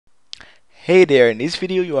Hey there, in this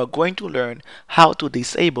video you are going to learn how to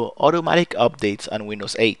disable automatic updates on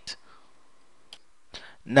Windows 8.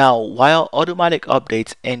 Now, while automatic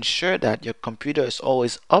updates ensure that your computer is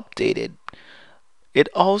always updated, it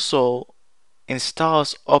also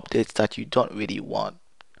installs updates that you don't really want.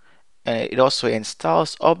 And it also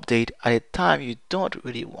installs update at a time you don't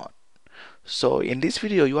really want. So in this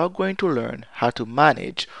video you are going to learn how to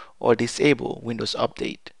manage or disable Windows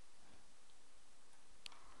Update.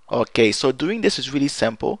 Okay, so doing this is really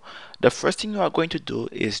simple. The first thing you are going to do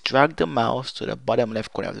is drag the mouse to the bottom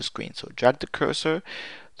left corner of the screen. So drag the cursor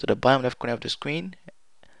to the bottom left corner of the screen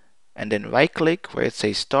and then right click where it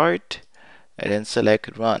says start and then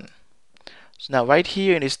select run. So now right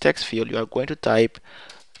here in this text field you are going to type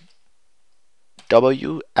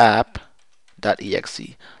wuapp.exe.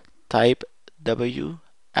 Type wuapp.exe.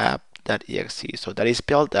 So that is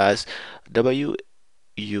spelled as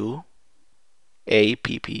wuapp.exe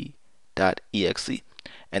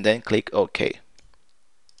and then click OK.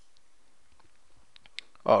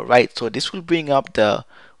 Alright, so this will bring up the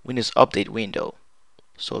Windows Update window.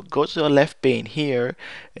 So go to the left pane here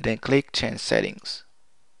and then click Change Settings.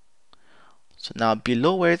 So now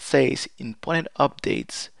below where it says Important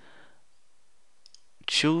Updates,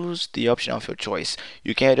 choose the option of your choice.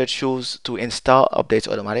 You can either choose to install updates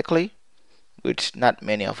automatically, which not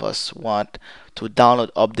many of us want, to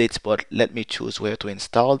download updates but let me choose where to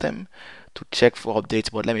install them, to check for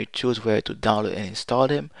updates but let me choose where to download and install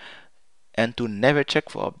them, and to never check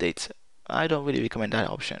for updates. I don't really recommend that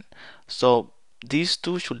option. So these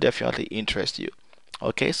two should definitely interest you.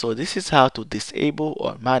 Okay, so this is how to disable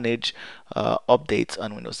or manage updates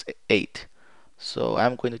on Windows 8. So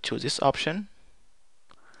I'm going to choose this option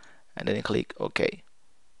and then click OK.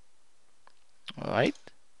 Alright,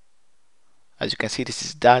 as you can see, this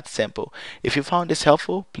is that simple. If you found this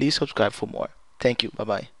helpful, please subscribe for more. Thank you. Bye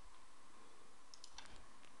bye.